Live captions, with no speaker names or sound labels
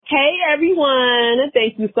Hey everyone,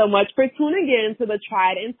 thank you so much for tuning in to the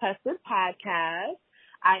Tried and Tested podcast.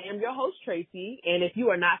 I am your host Tracy, and if you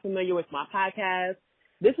are not familiar with my podcast,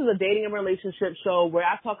 this is a dating and relationship show where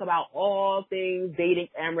I talk about all things dating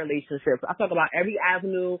and relationships. I talk about every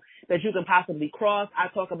avenue that you can possibly cross. I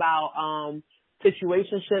talk about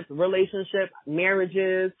situationships, relationships,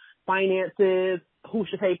 marriages, finances, who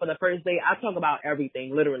should pay for the first date. I talk about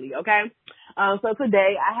everything, literally, okay? So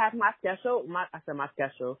today I have my special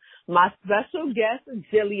guest,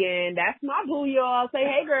 Jillian. That's my boo, y'all. Say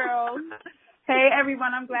hey, girl. Hey,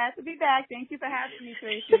 everyone. I'm glad to be back. Thank you for having me,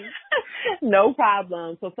 Tracy. No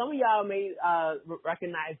problem. So some of y'all may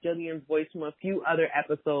recognize Jillian's voice from a few other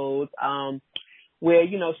episodes where,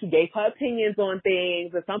 you know, she gave her opinions on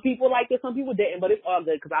things. And some people liked it, some people didn't, but it's all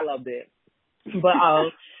good because I loved it.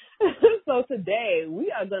 But so today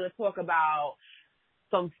we are going to talk about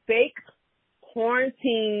some fake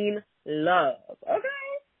quarantine love.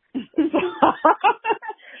 Okay.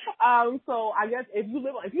 So I guess if you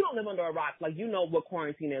don't live under a rock, like, you know what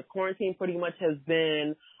quarantine is. Quarantine pretty much has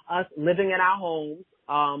been us living in our homes,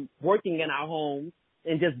 working in our homes,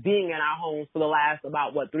 and just being in our homes for the last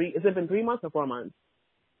about has it been 3 months or 4 months?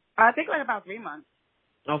 I think like about 3 months.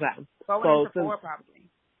 Okay. Going into 4 probably.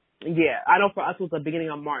 Yeah, I know for us it was the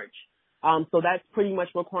beginning of March. So that's pretty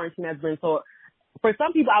much what quarantine has been. So for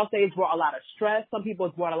some people, I would say it's brought a lot of stress. Some people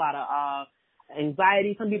it's brought a lot of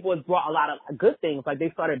anxiety. Some people it's brought a lot of good things, like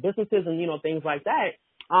they started businesses and, you know, things like that.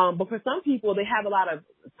 But for some people, they have a lot of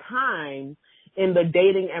time in the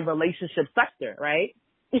dating and relationship sector, right?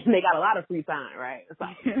 They got a lot of free time, right? So,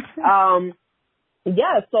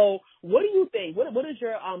 yeah. So what do you think? What is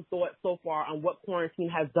your thought so far on what quarantine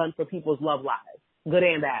has done for people's love lives, good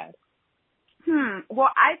and bad?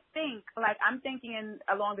 Well, I think, like, I'm thinking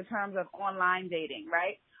along the terms of online dating,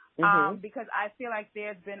 right? Mm-hmm. Because I feel like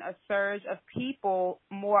there's been a surge of people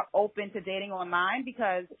more open to dating online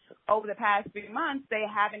because over the past 3 months, they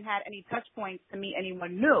haven't had any touch points to meet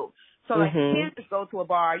anyone new. So, like, you can't just go to a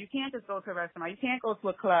bar. You can't just go to a restaurant. You can't go to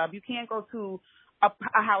a club. You can't go to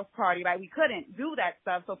a house party, right? We couldn't do that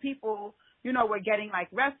stuff. So people, you know, were getting,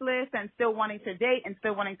 like, restless and still wanting to date and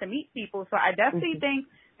still wanting to meet people. So I definitely think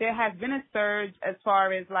there has been a surge as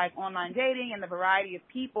far as, like, online dating and the variety of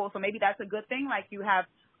people. So maybe that's a good thing. Like, you have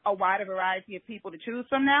a wider variety of people to choose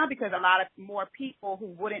from now because a lot of more people who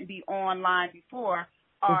wouldn't be online before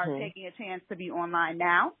are taking a chance to be online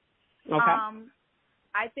now. Okay.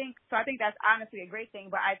 I think that's honestly a great thing,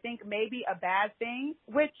 but I think maybe a bad thing,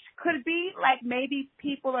 which could be like maybe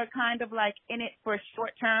people are kind of like in it for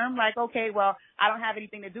short term, like, okay, well, I don't have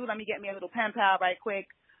anything to do. Let me get me a little pen pal right quick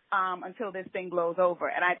until this thing blows over.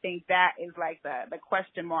 And I think that is like the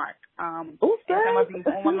question mark. In some of these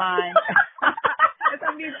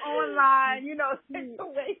online, you know,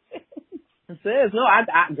 situations. Sis, no,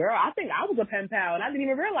 girl, I think I was a pen pal and I didn't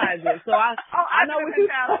even realize it. So I know what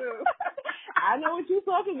you too. I know what you're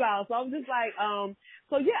talking about. So I'm just like,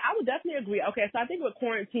 so yeah, I would definitely agree. Okay, so I think with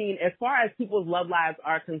quarantine, as far as people's love lives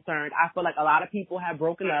are concerned, I feel like a lot of people have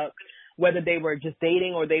broken up, whether they were just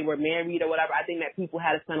dating or they were married or whatever. I think that people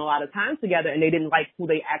had to spend a lot of time together and they didn't like who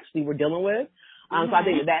they actually were dealing with. So I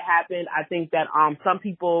think that happened. I think that some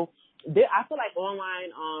people, I feel like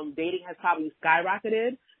online dating has probably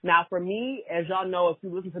skyrocketed. Now, for me, as y'all know, if you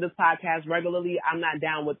listen to this podcast regularly, I'm not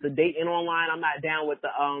down with the dating online. I'm not down with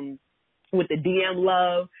the DM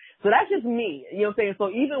love. So that's just me. You know what I'm saying? So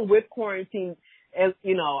even with quarantine, as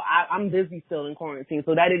you know, I'm busy still in quarantine,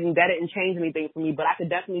 so that didn't change anything for me. But I could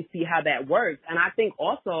definitely see how that works. And I think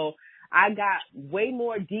also I got way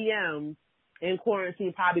more DMs in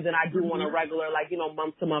quarantine probably than I do on a regular, like, you know,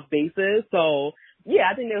 month to month basis. So yeah,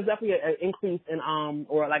 I think there's definitely an increase in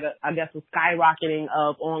or like I guess a skyrocketing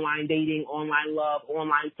of online dating, online love,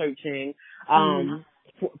 online searching from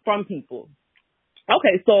people.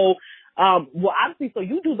 Okay, so well, obviously, so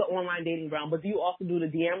you do the online dating realm, but do you also do the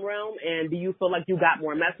DM realm? And do you feel like you got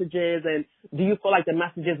more messages? And do you feel like the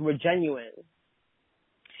messages were genuine?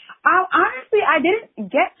 Honestly, I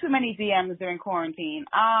didn't get too many DMs during quarantine.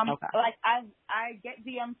 Like I get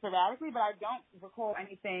DMs sporadically, but I don't recall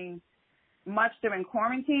anything much during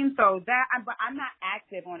quarantine. So but I'm not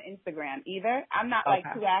active on Instagram either. I'm not like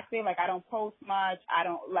too active. Like I don't post much. I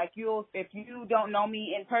don't like if you don't know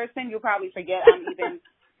me in person, you'll probably forget I'm even,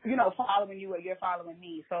 you know, following you or you're following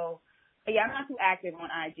me. So yeah, I'm not too active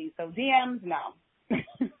on IG. So DMs, no.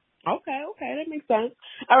 Okay, that makes sense.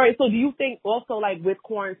 All right, so do you think also, like, with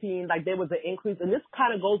quarantine, like, there was an increase, and this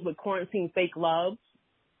kind of goes with quarantine fake love,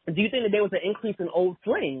 do you think that there was an increase in old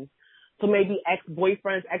flings? So maybe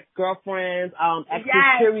ex-boyfriends, ex-girlfriends, exes,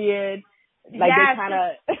 period, like, they kind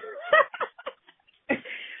of...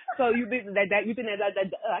 So you think that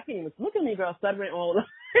I can't even look at me, girl, stuttering all of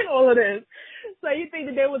this. So you think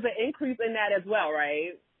that there was an increase in that as well,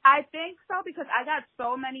 right? I think so, because I got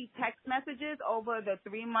so many text messages over the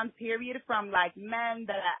 3-month period from like men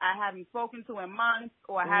that I haven't spoken to in months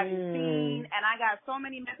or haven't seen, and I got so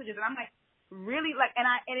many messages, and I'm like, really, like, and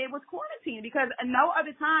it was quarantine, because no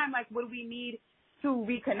other time like would we need to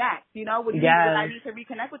reconnect, you know, would I need to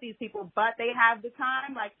reconnect with these people, but they have the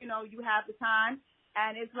time, like, you know, you have the time,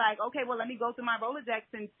 and it's like, okay, well, let me go through my Rolodex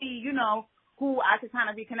and see, you know, who I could kind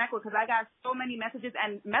of reconnect with, because I got so many messages,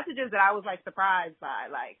 and messages that I was like surprised by,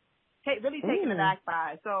 like really taken aback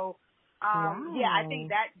by. So, yeah, I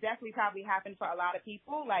think that definitely probably happened for a lot of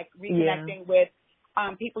people, like reconnecting with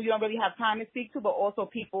people you don't really have time to speak to, but also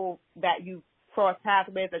people that you cross paths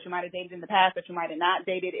with, that you might have dated in the past, that you might have not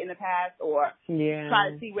dated in the past, or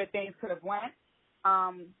try to see where things could have went.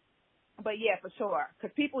 But yeah, for sure,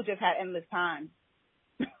 because people just had endless time.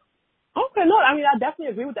 Okay, no, I mean, I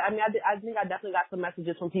definitely agree with that. I mean, I think I definitely got some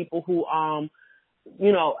messages from people who,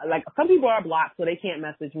 you know, like some people are blocked so they can't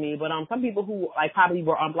message me, but some people who like probably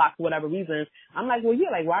were unblocked for whatever reason, I'm like, well,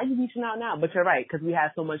 yeah, like why are you reaching out now? But you're right, because we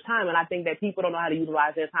have so much time, and I think that people don't know how to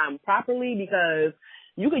utilize their time properly, because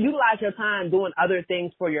you can utilize your time doing other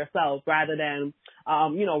things for yourself rather than,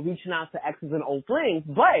 you know, reaching out to exes and old flings.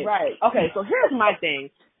 But okay, so here's my thing: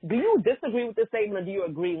 do you disagree with this statement, or do you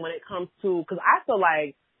agree when it comes to? Because I feel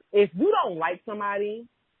like if you don't like somebody,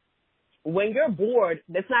 when you're bored,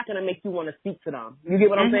 that's not going to make you want to speak to them. You get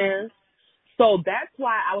what I'm saying? So that's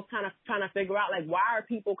why I was kind of trying to figure out, like, why are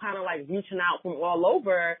people kind of, like, reaching out from all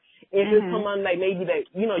over if it's someone, like, maybe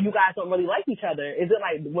that, you know, you guys don't really like each other? Is it,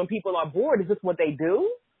 like, when people are bored, is this what they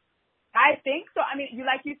do? I think so. I mean,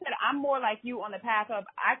 like you said, I'm more like you on the path of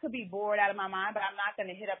I could be bored out of my mind, but I'm not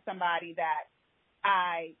going to hit up somebody that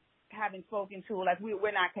I haven't spoken to. Like,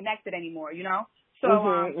 we're not connected anymore, you know? So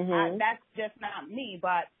that's just not me.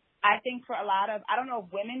 But I think for a lot of, I don't know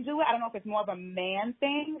if women do it. I don't know if it's more of a man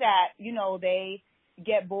thing that, you know, they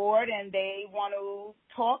get bored and they want to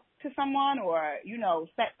talk to someone or, you know,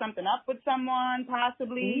 set something up with someone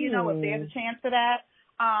possibly, you know, if there's a chance for that.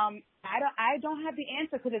 I don't have the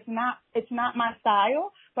answer because it's not my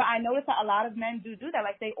style, but I notice that a lot of men do that.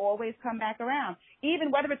 Like, they always come back around,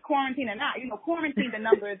 even whether it's quarantine or not. You know, quarantine, the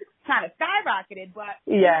numbers kind of skyrocketed, but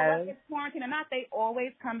you know, whether it's quarantine or not, they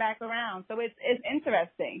always come back around. So it's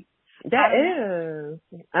interesting. That is,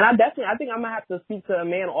 and I think I'm gonna have to speak to a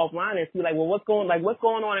man offline and see, like, well, what's going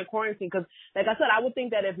on in quarantine? Because, like I said, I would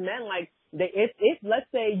think that if men, like, if let's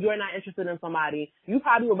say you're not interested in somebody, you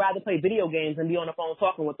probably would rather play video games than be on the phone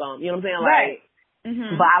talking with them. You know what I'm saying?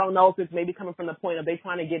 Like, but I don't know if it's maybe coming from the point of they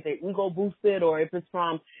trying to get their ego boosted, or if it's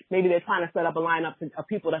from maybe they're trying to set up a lineup of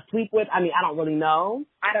people to sleep with. I mean, I don't really know.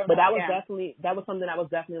 But that was something that was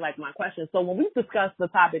definitely like my question. So when we discussed the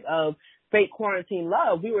topic of fake quarantine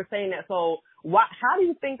love, we were saying that, so how do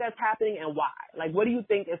you think that's happening and why? Like, what do you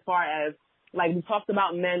think as far as, like, we talked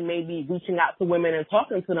about men maybe reaching out to women and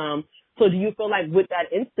talking to them. So do you feel like with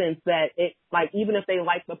that instance that it, like, even if they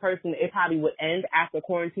like the person, it probably would end after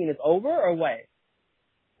quarantine is over, or what?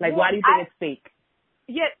 Like, why do you think it's fake?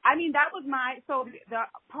 Yeah, I mean, that was so the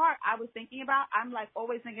part I was thinking about, I'm like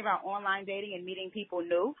always thinking about online dating and meeting people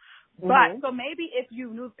new. But so maybe if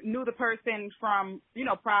you knew the person from, you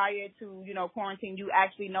know, prior to, you know, quarantine, you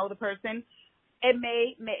actually know the person, it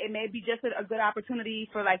may be just a good opportunity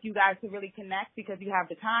for, like, you guys to really connect because you have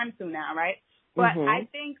the time to now, right? But I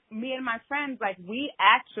think me and my friends, like, we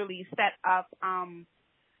actually set up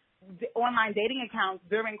the online dating accounts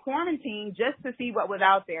during quarantine just to see what was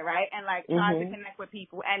out there, right? And, like, try to connect with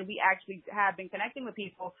people. And we actually have been connecting with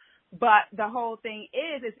people. But the whole thing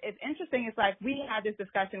is, it's interesting. It's like we had this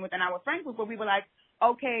discussion within our friend group where we were like,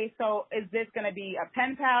 okay, so is this going to be a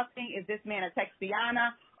pen pal thing? Is this man a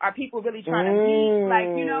Textiana? Are people really trying to meet?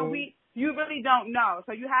 Like, you know, you really don't know.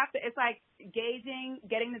 So you have to, it's like getting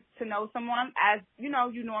to know someone as, you know,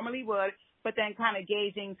 you normally would, but then kind of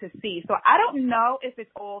gauging to see. So I don't know if it's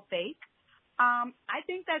all fake. I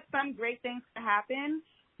think that some great things can happen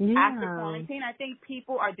after quarantine. I think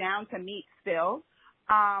people are down to meet still.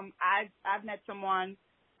 I've met someone,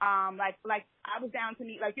 like I was down to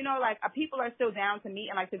meet, like, you know, like people are still down to meet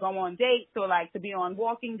and like to go on dates or like to be on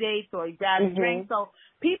walking dates or grab a drink. So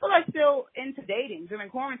people are still into dating during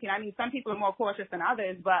quarantine. I mean, some people are more cautious than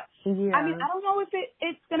others, but I mean, I don't know if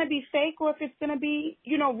it's going to be fake or if it's going to be,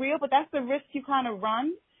 you know, real, but that's the risk you kind of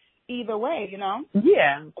run either way, you know?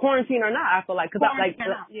 Yeah, quarantine or not, I feel like,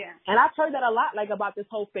 and I've heard that a lot, like, about this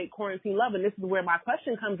whole fake quarantine love, and this is where my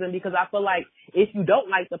question comes in, because I feel like if you don't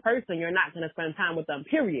like the person, you're not going to spend time with them,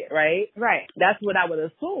 period, right? Right. That's what I would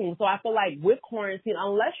assume. So I feel like with quarantine,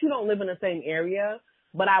 unless you don't live in the same area,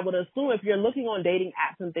 But I would assume if you're looking on dating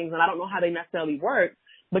apps and things, and I don't know how they necessarily work,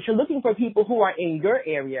 but you're looking for people who are in your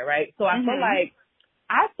area, right? So I feel like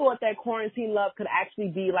I thought that quarantine love could actually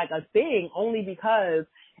be like a thing only because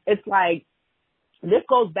it's like, this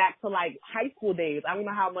goes back to like high school days. I don't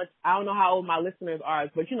know how old my listeners are,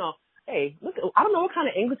 but you know, hey, look, I don't know what kind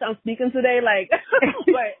of English I'm speaking today, like,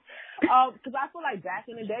 but, cause I feel like back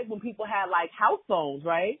in the day when people had like house phones,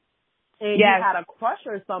 right? And you had a crush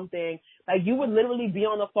or something, like you would literally be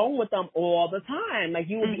on the phone with them all the time. Like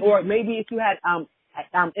you would, or maybe if you had,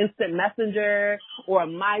 instant messenger or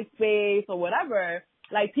MySpace or whatever,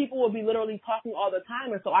 like people would be literally talking all the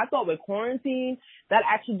time. And so I thought with quarantine, that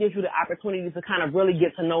actually gives you the opportunity to kind of really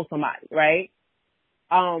get to know somebody, right?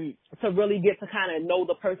 To really get to kind of know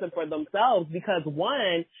the person for themselves, because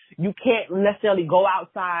one, you can't necessarily go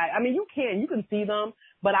outside. I mean, you can see them,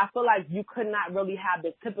 but I feel like you could not really have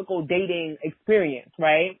the typical dating experience,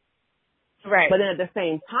 right? Right. But then at the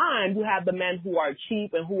same time, you have the men who are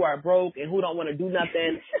cheap and who are broke and who don't want to do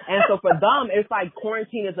nothing. And so for them, it's like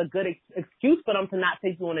quarantine is a good excuse for them to not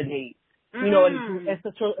take you on a date. You know, it's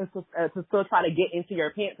to still try to get into your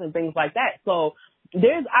pants and things like that. So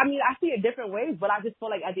I see it different ways, but I just feel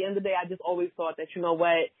like at the end of the day, I just always thought that, you know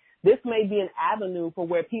what, this may be an avenue for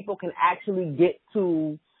where people can actually get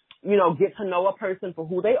to know a person for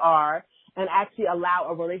who they are and actually allow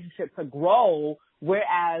a relationship to grow.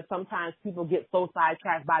 Whereas sometimes people get so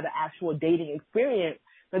sidetracked by the actual dating experience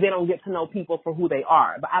that they don't get to know people for who they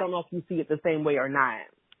are. But I don't know if you see it the same way or not.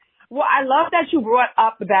 Well, I love that you brought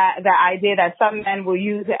up that idea that some men will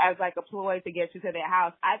use it as like a ploy to get you to their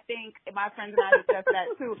house. I think my friends and I discussed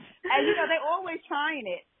that too. And you know, they're always trying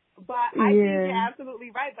it. But I think you're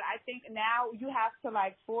absolutely right. But I think now you have to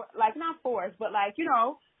not force, but like, you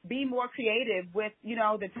know, be more creative with, you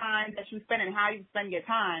know, the time that you spend and how you spend your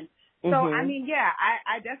time. So, I mean, yeah,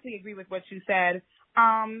 I definitely agree with what you said.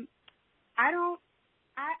 I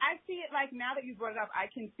see it like, now that you brought it up, I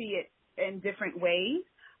can see it in different ways.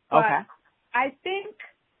 But I think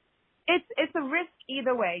it's a risk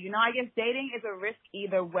either way. You know, I guess dating is a risk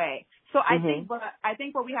either way. So I think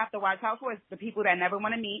what we have to watch out for is the people that never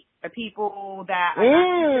want to meet, the people that are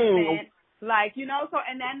not consistent. Like, you know, so,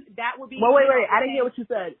 and then that would be. Well, wait, I didn't hear what you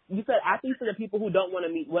said. You said, after you said the people who don't want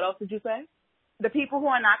to meet, what else did you say? The people who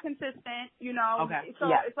are not consistent, you know. Okay. So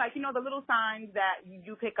it's like, you know, the little signs that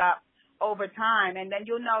you pick up over time, and then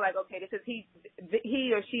you'll know, like, okay, this is he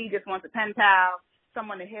or she just wants a pen pal,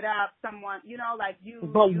 someone to hit up, someone, you know, like you.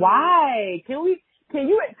 But why? Can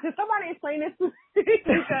somebody explain this to me?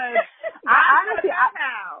 Because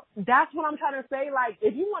that's what I'm trying to say. Like,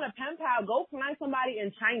 if you want a pen pal, go find somebody in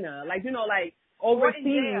China, like, you know, like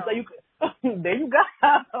overseas. So you there you go,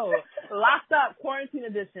 locked up, quarantine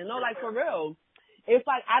edition. No, like for real. It's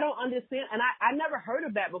like, I don't understand, and I never heard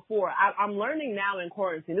of that before. I'm learning now in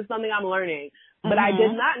quarantine. This is something I'm learning. But I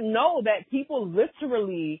did not know that people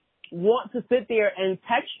literally want to sit there and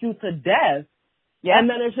text you to death. Yeah. And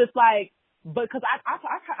then it's just like, because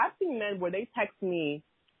I've seen men where they text me,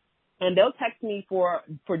 and they'll text me for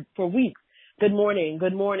weeks. Good morning.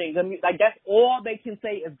 Like, that's all they can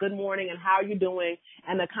say is good morning and how are you doing,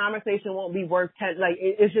 and the conversation won't be worth 10. Like,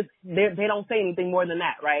 it's just, they don't say anything more than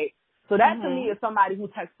that, right? So that to me is somebody who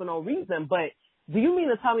texts for no reason. But do you mean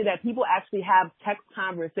to tell me that people actually have text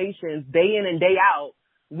conversations day in and day out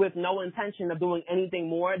with no intention of doing anything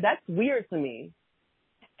more? That's weird to me.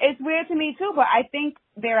 It's weird to me too, but I think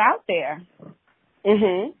they're out there.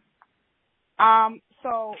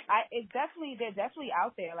 So they're definitely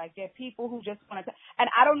out there. Like, there are people who just want to, and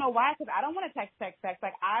I don't know why, because I don't want to text.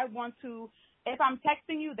 Like, I want to, if I'm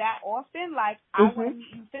texting you that often, like, I want to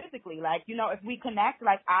meet you physically. Like, you know, if we connect,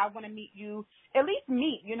 like, I want to meet you, at least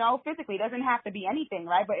meet, you know, physically. It doesn't have to be anything,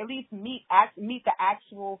 right? But at least meet the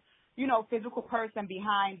actual, you know, physical person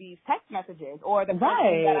behind these text messages, or the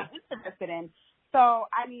person that I'm interested in. So,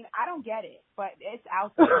 I mean, I don't get it, but it's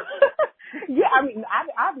out there. Yeah, I mean,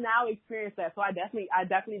 I've now experienced that, so I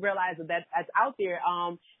definitely realize that that's out there.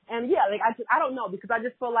 And yeah, like, I don't know, because I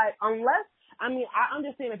just feel like, unless, I mean, I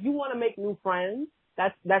understand if you want to make new friends,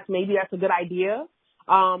 that's a good idea,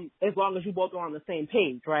 as long as you both are on the same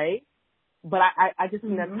page, right? But I just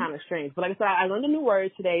think that's kind of strange. But like I said, I learned a new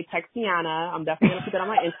word today, Texiana. I'm definitely going to put that on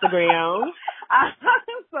my Instagram.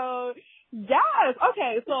 So, yes.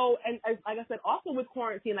 Okay. So, and like I said, also with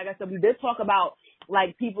quarantine, like I said, we did talk about,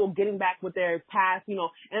 like, people getting back with their past, you know,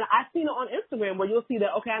 and I've seen it on Instagram where you'll see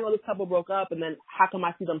that, okay, I know this couple broke up, and then how come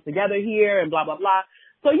I see them together here, and blah, blah, blah.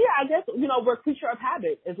 So, yeah, I guess, you know, we're a creature of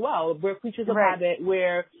habit as well. We're creatures of habit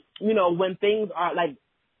where, you know, when things are, like,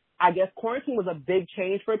 I guess quarantine was a big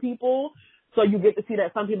change for people. So you get to see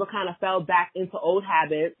that some people kind of fell back into old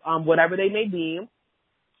habits, whatever they may be.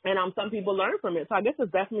 And some people learn from it. So I guess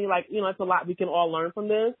it's definitely like, you know, it's a lot we can all learn from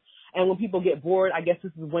this. And when people get bored, I guess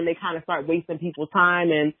this is when they kind of start wasting people's time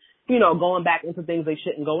and, you know, going back into things they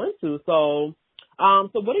shouldn't go into. So,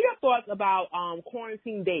 so what are your thoughts about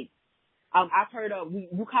quarantine dates? I've heard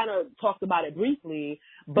you kind of talked about it briefly,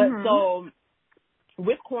 but so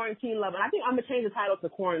with quarantine love, and I think I'm going to change the title to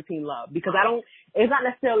quarantine love because it's not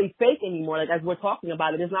necessarily fake anymore. Like as we're talking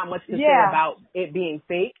about it, there's not much to say about it being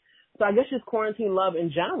fake. So I guess just quarantine love in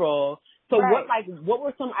general. So what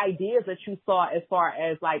were some ideas that you saw as far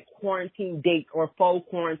as like quarantine dates or faux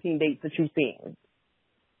quarantine dates that you've seen?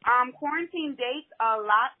 Quarantine dates, a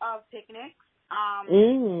lot of picnics, a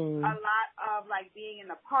lot of like being in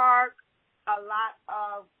the park, a lot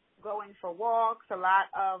of going for walks, a lot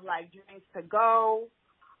of like drinks to go,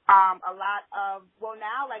 a lot of, well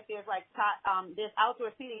now like there's like, there's outdoor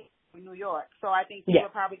seating in New York. So I think people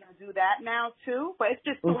are probably going to do that now too, but it's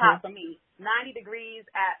just too hot for me. 90 degrees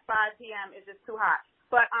at 5 p.m. is just too hot.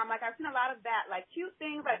 But like I've seen a lot of that, like cute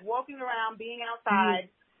things like walking around, being outside,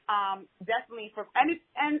 definitely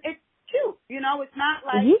and it's cute, you know, it's not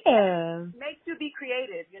like, it makes you be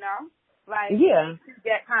creative, you know? Like, makes you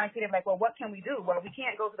get kind of creative, like, well, what can we do? Well, we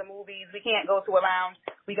can't go to the movies, we can't go to a lounge,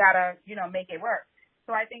 we gotta, you know, make it work.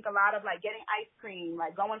 So I think a lot of like getting ice cream,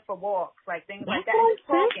 like going for walks, like things like that.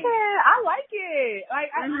 I like it. Like,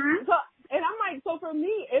 and I'm like, so for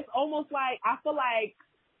me, it's almost like I feel like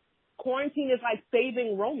quarantine is like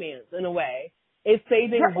saving romance in a way. It's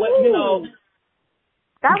saving what you know.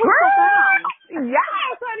 That was profound.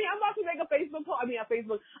 Yes, honey. I'm about to make a Facebook post.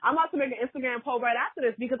 I'm about to make an Instagram post right after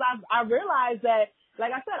this because I realized that,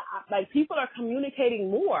 like I said, like people are communicating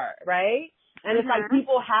more, right? And it's like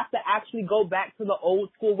people have to actually go back to the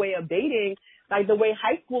old school way of dating, like the way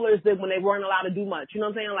high schoolers did when they weren't allowed to do much. You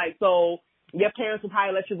know what I'm saying? Like, so your parents would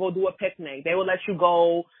probably let you go do a picnic. They would let you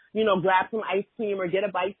go, you know, grab some ice cream or get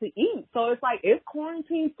a bite to eat. So it's like, is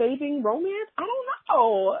quarantine saving romance? I don't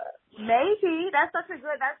know. Maybe. That's such a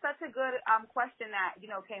good question that, you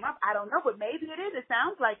know, came up. I don't know, but maybe it is. It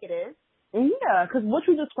sounds like it is. Yeah, because what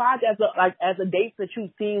you described as a dates that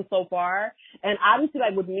you've seen so far, and obviously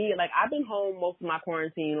like with me, like I've been home most of my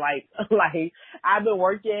quarantine, like I've been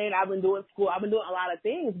working, I've been doing school, I've been doing a lot of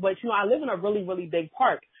things, but you know I live in a really really big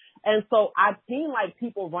park, and so I've seen like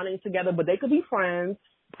people running together, but they could be friends.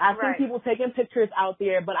 I've seen people taking pictures out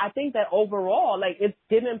there, but I think that overall, like it's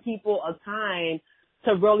given people a time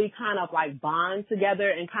to really kind of like bond together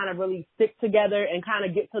and kind of really stick together and kind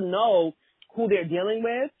of get to know who they're dealing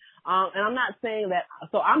with. And I'm not saying that,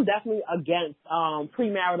 so I'm definitely against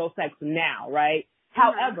premarital sex now, right?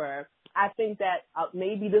 However, I think that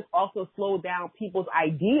maybe this also slowed down people's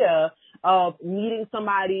idea of meeting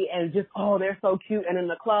somebody and just, oh, they're so cute and in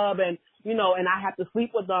the club and, you know, and I have to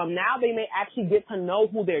sleep with them. Now they may actually get to know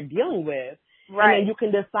who they're dealing with. Right. And then you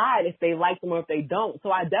can decide if they like them or if they don't.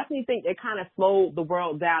 So I definitely think it kind of slowed the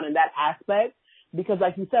world down in that aspect because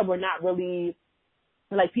like you said, we're not really,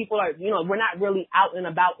 like people are, you know, we're not really out and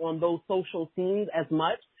about on those social scenes as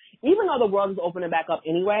much, even though the world is opening back up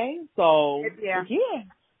anyway. So, yes. Okay.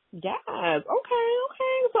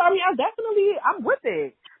 So, I mean, I'm with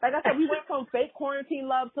it. Like I said, we went from fake quarantine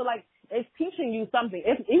love to like, it's teaching you something.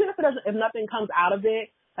 Even if nothing comes out of it,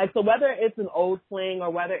 like, so whether it's an old fling or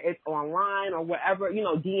whether it's online or whatever, you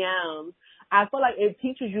know, DMs, I feel like it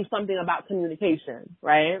teaches you something about communication,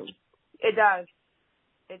 right? It does.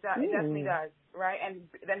 It definitely does. Right. And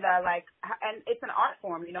then and it's an art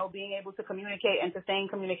form, you know, being able to communicate and to stay in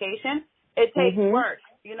communication. It takes work,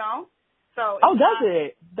 you know? So.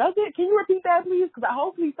 Does it? Can you repeat that, please? Because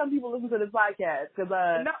hopefully some people listen to this podcast.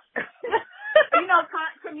 No. You know,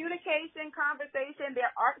 communication, conversation,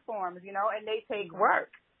 they're art forms, you know, and they take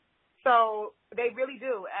work. So they really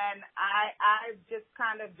do. And I just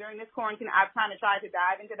kind of, during this quarantine, I've kind of tried to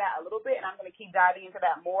dive into that a little bit, and I'm going to keep diving into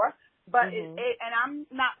that more. But and I'm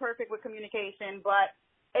not perfect with communication, but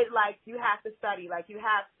it's like you have to study, like you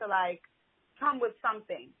have to like come with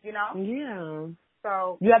something, you know? Yeah.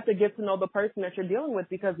 So you have to get to know the person that you're dealing with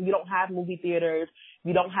because you don't have movie theaters,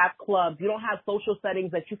 you don't have clubs, you don't have social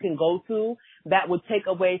settings that you can go to that would take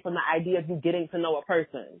away from the idea of you getting to know a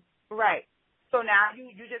person. Right. So now you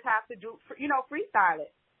just have to do, you know, freestyle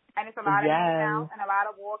it. And it's a lot of hanging out and a lot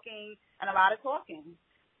of walking and a lot of talking.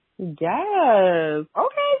 Yes.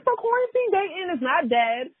 Okay, so quarantine dating is not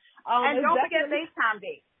dead. And don't forget FaceTime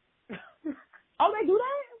dates. Oh, they do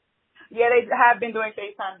that? Yeah, they have been doing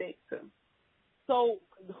FaceTime dates too. So,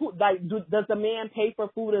 does the man pay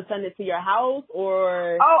for food and send it to your house,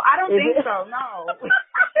 or? Oh, I don't think so. No.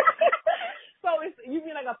 So you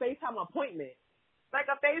mean like a FaceTime appointment? Like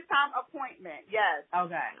a FaceTime appointment, yes.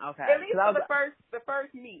 Okay. At least for the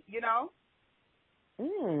first meet, you know.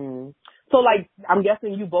 So, like, I'm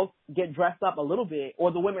guessing you both get dressed up a little bit,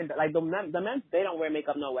 or the women, like, the men, they don't wear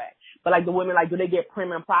makeup, no way. But, like, the women, like, do they get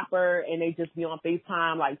prim and proper, and they just be on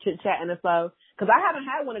FaceTime, like, chit-chatting and stuff? Because I haven't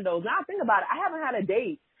had one of those. Now I think about it, I haven't had a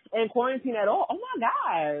date in quarantine at all. Oh, my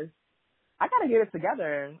gosh. I got to get it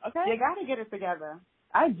together, okay? You got to get it together.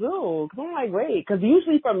 I do. Because I'm like, wait. Because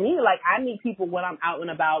usually for me, like, I meet people when I'm out and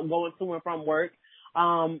about, going to and from work,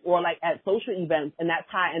 or, like, at social events, and that's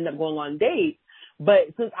how I end up going on dates.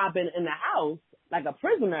 But since I've been in the house, like a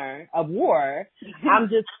prisoner of war, I'm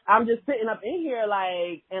just sitting up in here,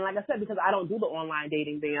 like, and like I said, because I don't do the online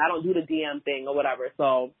dating thing, I don't do the DM thing or whatever.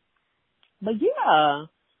 So, but yeah,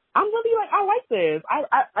 I'm really like, I like this.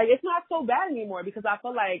 I it's not so bad anymore because I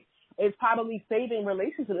feel like it's probably saving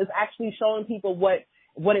relationships. It's actually showing people what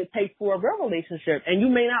it takes for a real relationship. And you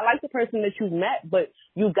may not like the person that you've met, but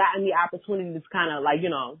you've gotten the opportunity to kind of like,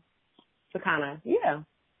 to kind of,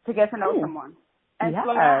 to get to know someone. And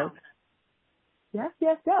Yes.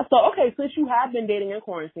 So, okay, since you have been dating in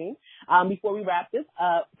quarantine, before we wrap this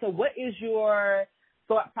up, so what is your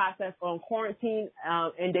thought process on quarantine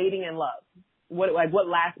and dating and love? What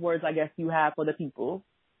last words, I guess, you have for the people?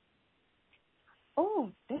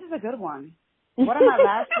 Oh, this is a good one. What are my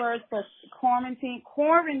last words for quarantine,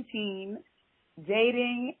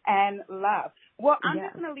 dating, and love? Well, I'm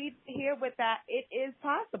just going to leave here with that. It is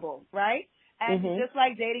possible, right? And just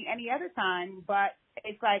like dating any other time, but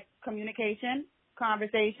it's like communication,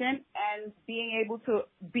 conversation, and being able to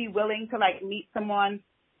be willing to like meet someone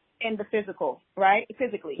in the physical, right?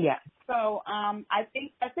 Physically. Yeah. So I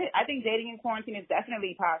think that's it. I think dating in quarantine is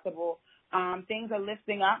definitely possible. Things are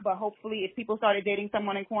lifting up, but hopefully if people started dating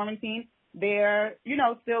someone in quarantine, they're,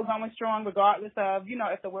 still going strong regardless of,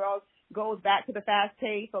 if the world goes back to the fast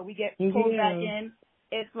pace or we get pulled back in.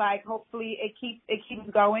 It's like hopefully it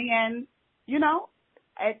keeps going and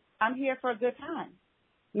I'm here for a good time.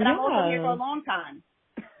 And I'm also here for a long time.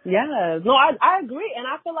 Yes. No, I agree. And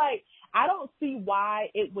I feel like I don't see why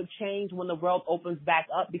it would change when the world opens back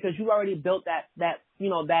up because you already built that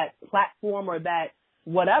platform or that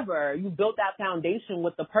whatever. You built that foundation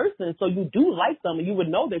with the person. So you do like them and you would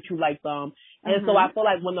know that you like them. And so I feel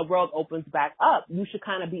like when the world opens back up, you should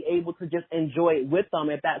kind of be able to just enjoy it with them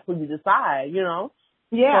if that's what you decide,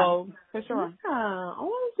 Yeah, so, for sure. Yeah.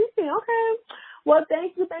 Oh, okay. Well,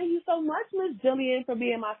 thank you so much, Ms. Jillian, for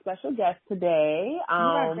being my special guest today. You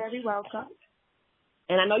are very welcome.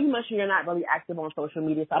 And I know you mentioned you're not really active on social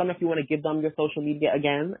media, so I don't know if you want to give them your social media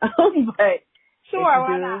again. But sure,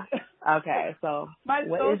 why not? Okay, so my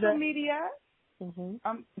social media.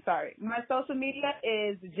 My social media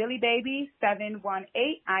is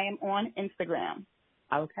JillyBaby718. I am on Instagram.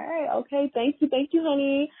 Okay. Thank you,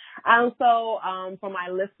 honey. So for my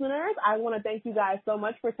listeners, I want to thank you guys so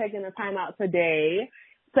much for taking the time out today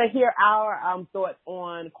to hear our thoughts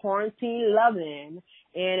on quarantine loving.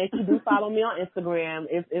 And if you do follow me on Instagram,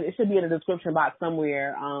 it should be in the description box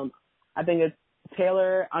somewhere. I think it's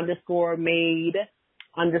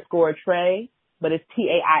Taylor_made_Trey. But it's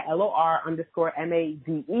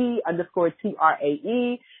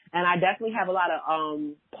TAILOR_MADE_TRAE. And I definitely have a lot of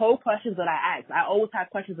poll questions that I ask. I always have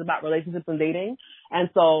questions about relationships and dating. And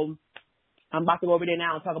so I'm about to go over there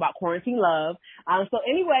now and talk about quarantine love. So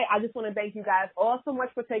anyway, I just want to thank you guys all so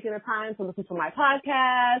much for taking the time to listen to my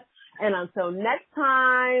podcast. And until next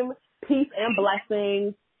time, peace and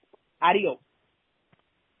blessings. Adios.